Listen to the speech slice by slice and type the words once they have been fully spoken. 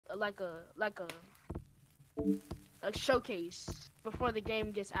a showcase before the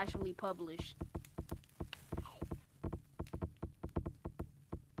game gets actually published.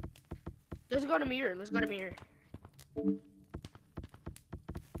 Let's go to Mirror. Let's go to Mirror.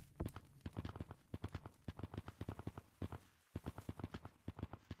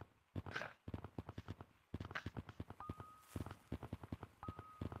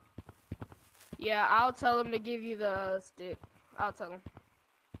 Yeah, I'll tell him to give you the stick. I'll tell him.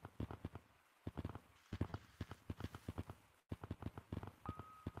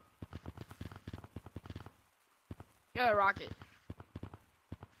 Yeah, Rocket.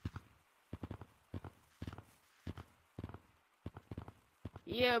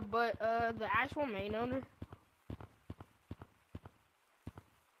 Yeah, but the actual main owner.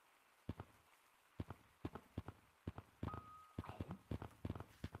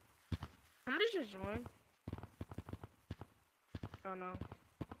 Somebody just joined. Oh no.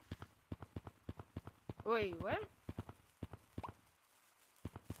 Wait, what?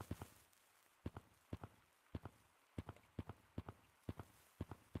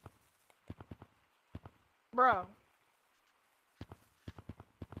 Bro.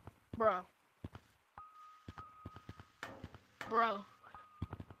 Bro. Bro.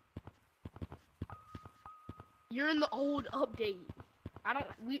 You're in the old update. I don't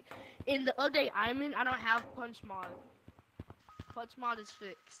we in the update I'm in, I don't have punch mod. Punch mod is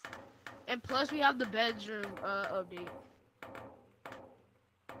fixed. And plus we have the bedroom update.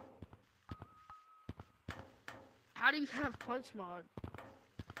 How do you have punch mod?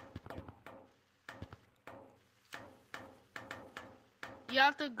 You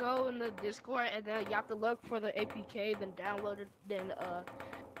have to go in the Discord and then you have to look for the APK, then download it, then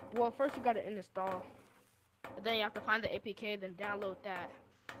well first you gotta install. And then you have to find the APK, then download that.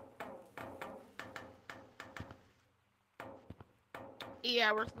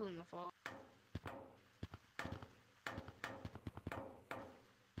 Yeah, we're still in the fall.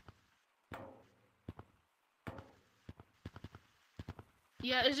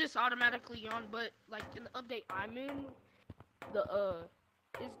 Yeah, it's just automatically on, but like in the update I'm in, the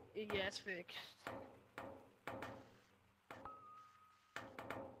yeah, it's fixed.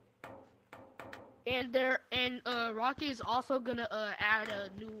 And Rocky is also gonna add a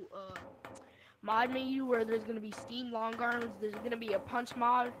new mod menu where there's gonna be Steam long arms. There's gonna be a punch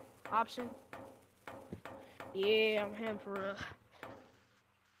mod option. Yeah, I'm him for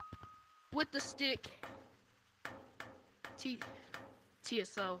with the stick. T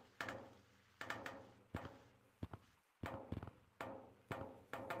TSO.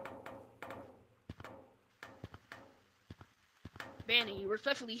 Banny,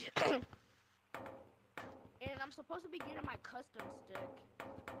 respectfully. And I'm supposed to be getting my custom stick.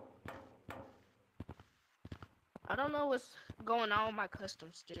 I don't know what's going on with my custom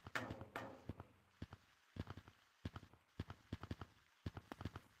stick.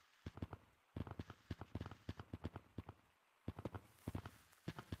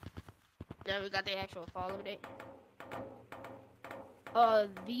 Yeah, we got the actual fall update.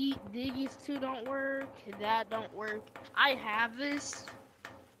 These two don't work. That don't work. I have this.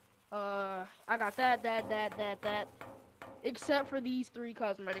 I got that. Except for these three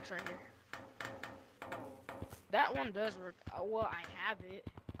cosmetics right here. That one does work. Well, I have it.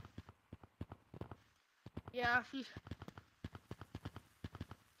 Yeah,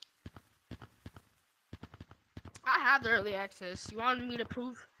 I have the early access. You wanted me to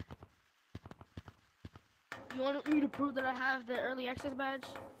prove? You wanted me to prove that I have the early access badge?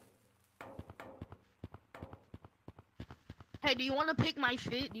 Hey, do you want to pick my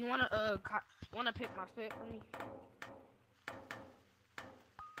fit? Do you want to pick my fit for me?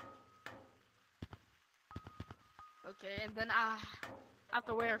 Okay, and then I have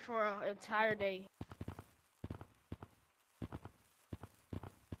to wear it for an entire day.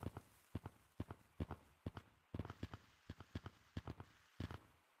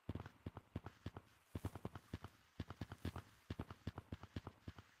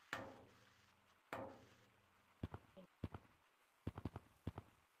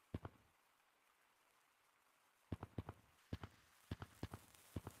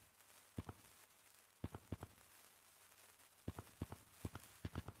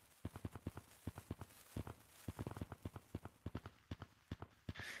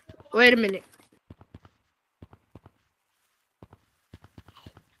 Wait a minute.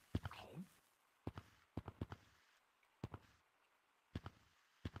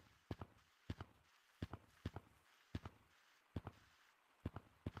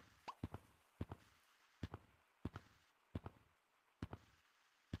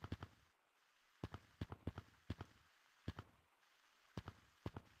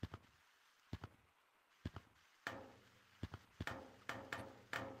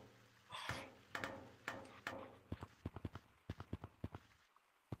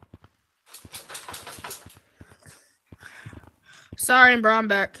 Sorry, bro, I'm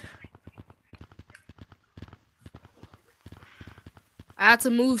back. I had to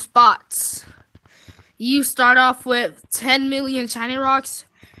move spots. You start off with 10 million shiny rocks.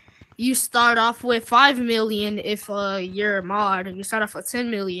 You start off with 5 million if you're a mod. You start off with 10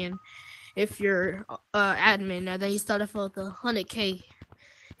 million if you're admin, and then you start off with 100k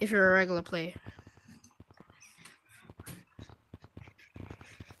if you're a regular player.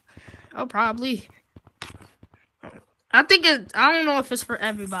 Oh, probably. I think I don't know if it's for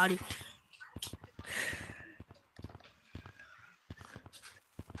everybody.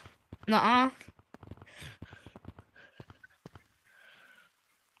 Nuh-uh.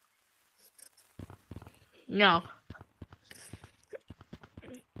 No.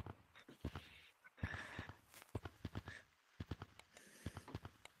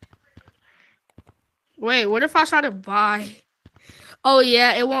 Wait, what if I try to buy? Oh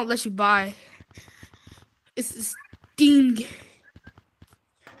yeah, it won't let you buy. It's Steam.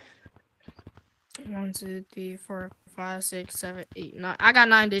 1, 2, 3, 4, 5, 6, 7, 8, 9. I got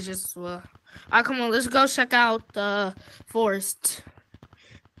 9 digits as well. Alright, come on, let's go check out the forest.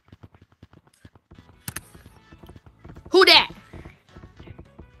 Who that?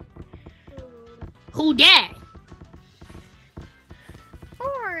 Who that?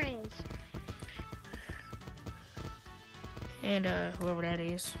 Forest. And whoever that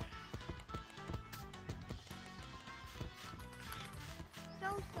is.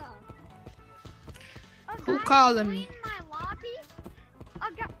 Who calling me? My lobby?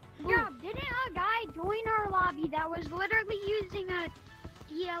 Yeah, didn't a guy join our lobby that was literally using a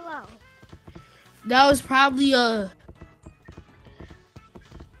ELO? That was probably a.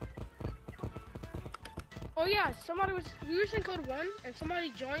 Oh yeah, somebody was using code 1 and somebody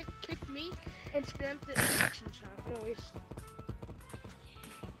joined, kicked me, and spammed the instruction shot. No, it's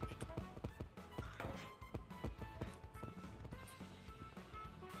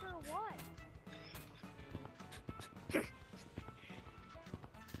For what?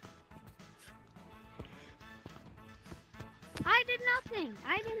 I did nothing.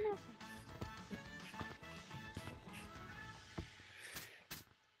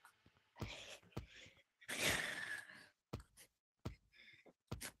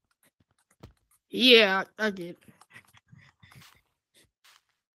 Yeah, I did.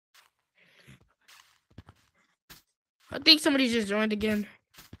 I think somebody just joined again.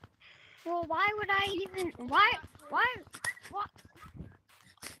 Well, why would I even? Why? What?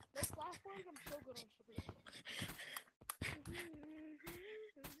 those platforms. I'm so good on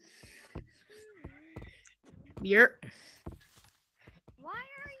Super. Yep. Why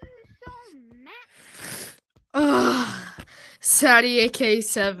are you so mad? Ugh. Saudi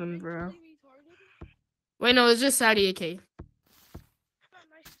AK7, bro. Wait, no, it's just Saudi AK. Not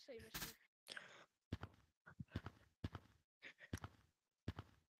nice to say, mister.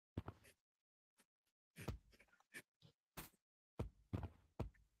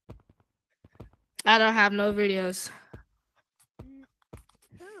 I don't have no videos.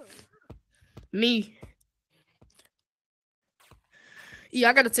 Who? Me.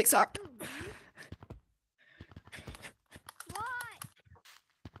 Yeah, I got a TikTok. What?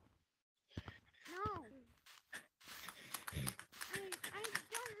 No. I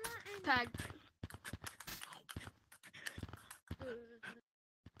don't want any. Tag.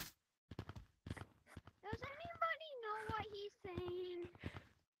 Does anybody know what he's saying?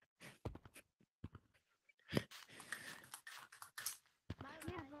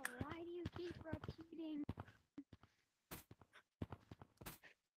 Yeah, but why do you keep repeating?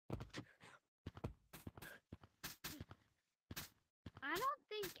 I don't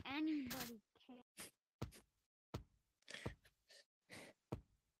think anybody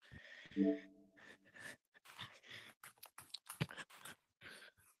cares.